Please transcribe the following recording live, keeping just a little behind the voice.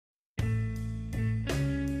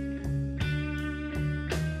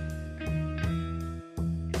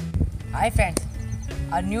Hi friends,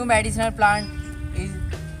 a new medicinal plant is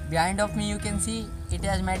behind of me. You can see it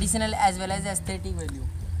has medicinal as well as aesthetic value.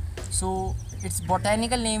 So its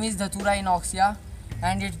botanical name is Datura inoxia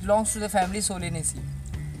and it belongs to the family Solanaceae.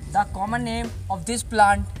 The common name of this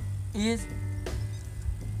plant is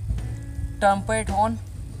trumpet thorn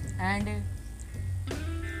and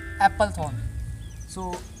apple thorn.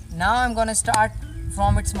 So now I'm gonna start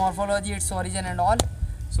from its morphology, its origin and all.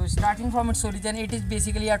 So starting from its origin, it is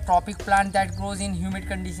basically a tropic plant that grows in humid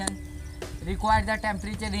conditions. Required the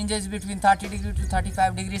temperature ranges between 30 degree to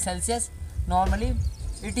 35 degrees Celsius. Normally,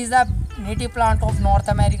 it is a native plant of North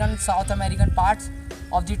American, South American parts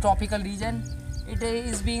of the tropical region. It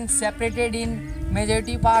is being separated in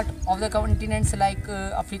majority part of the continents like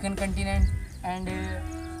African continent and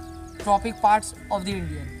tropic parts of the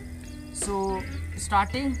Indian. So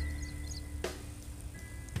starting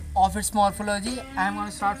of its morphology, I am going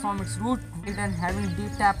to start from its root. It is having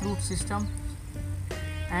deep tap root system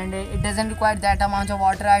and it doesn't require that amount of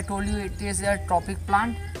water. I told you it is a tropic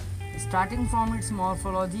plant. Starting from its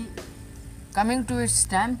morphology, coming to its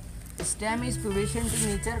stem, the stem is pubescent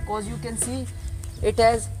in nature because you can see it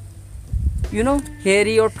has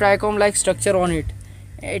hairy or trichome like structure on it.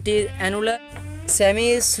 It is annular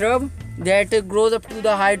semi-shrub that grows up to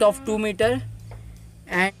the height of 2 meters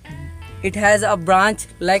and it has a branch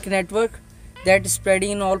like network that is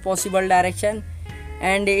spreading in all possible direction,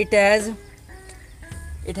 and it has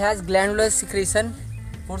glandular secretion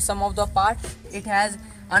for some of the parts. It has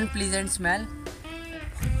unpleasant smell.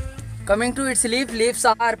 Coming to its leaves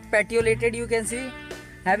are petiolated, you can see,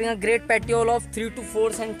 having a great petiole of 3 to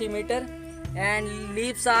 4 centimeter, and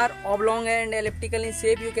leaves are oblong and elliptical in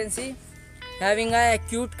shape, you can see, having a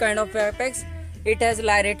acute kind of apex. It has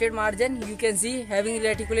lyrated margin, you can see, having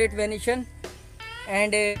reticulate venation,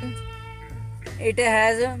 and it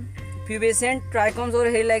has pubescent trichomes or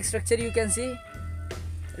hair-like structure, you can see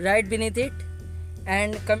right beneath it.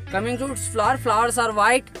 And coming to its flowers are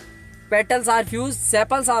white, petals are fused,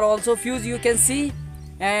 sepals are also fused, you can see,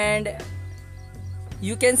 and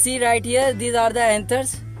you can see right here these are the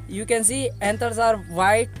anthers. You can see anthers are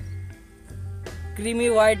white, creamy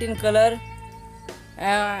white in color,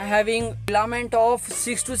 having filament of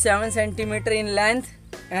 6 to 7 centimeter in length,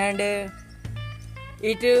 and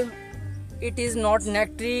it is not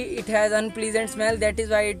nectary. It has unpleasant smell, that is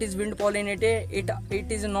why it is wind pollinated.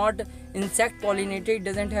 It is not insect pollinated, it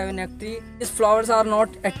doesn't have nectary. These flowers are not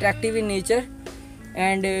attractive in nature,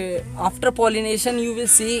 and after pollination you will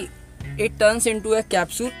see it turns into a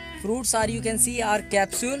capsule. Fruits are, you can see, are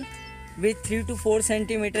capsule with 3 to 4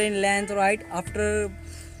 centimeter in length. Right after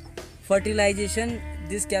fertilization,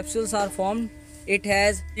 these capsules are formed. It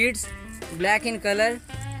has seeds black in color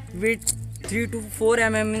with 3 to 4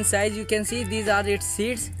 mm in size, you can see. These are its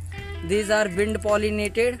seeds. These are wind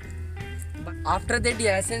pollinated. After the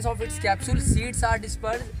dehiscence of its capsule, seeds are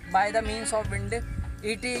dispersed by the means of wind.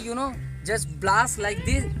 It just blasts like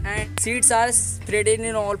this, and seeds are spread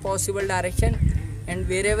in all possible direction, and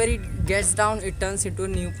wherever it gets down it turns into a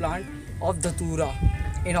new plant of Datura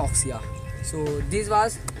inoxia. So this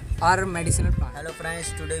was our medicinal plant. Hello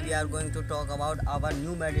friends, today we are going to talk about our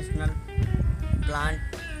new medicinal plant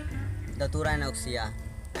Datura inoxia,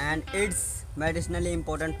 and its medicinally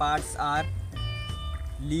important parts are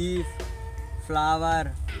leaf,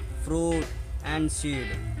 flower, fruit and seed.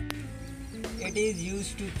 It is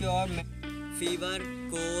used to cure fever,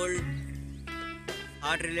 cold,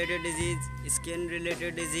 heart related disease, skin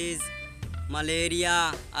related disease,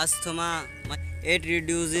 malaria, asthma. It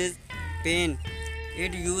reduces pain.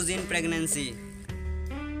 It used in pregnancy.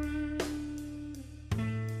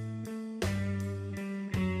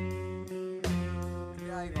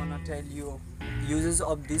 I'm gonna tell you uses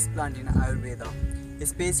of this plant in Ayurveda.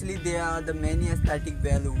 Especially there are the many aesthetic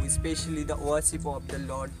value, especially the worship of the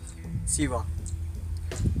Lord Shiva.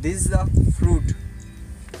 This is the fruit.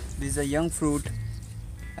 This is a young fruit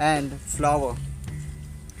and flower.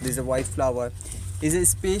 This is a white flower. Is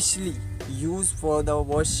especially used for the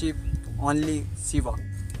worship only Shiva.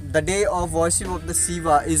 The day of worship of the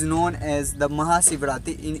Shiva is known as the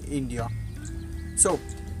Mahashivratri in India. So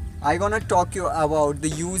I'm gonna talk you about the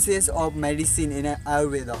uses of medicine in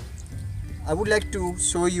Ayurveda. I would like to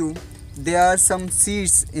show you there are some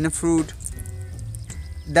seeds in a fruit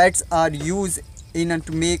that are used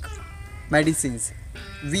to make medicines.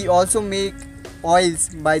 We also make oils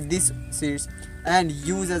by these seeds and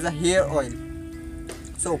use as a hair oil.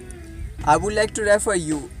 So I would like to refer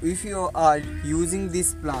you, if you are using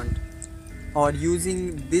this plant or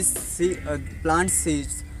using this plant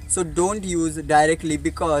seeds, so don't use directly,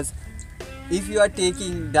 because if you are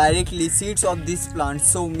taking directly seeds of this plant,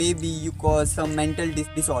 so maybe you cause some mental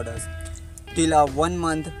disorders. till a 1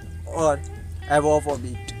 month or above of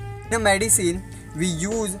it. In a medicine, we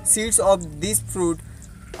use seeds of this fruit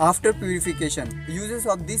after purification. Uses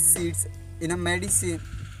of these seeds in a medicine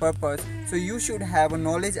purpose, so you should have a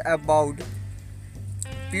knowledge about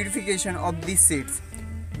purification of these seeds.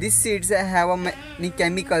 These seeds have many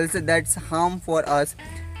chemicals that's harm for us.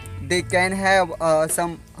 They can have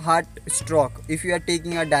some heart stroke if you are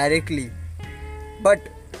taking it directly, but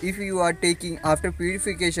if you are taking after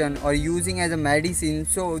purification or using as a medicine,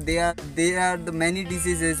 so there are the many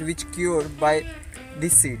diseases which cure by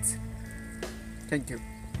these seeds. Thank you.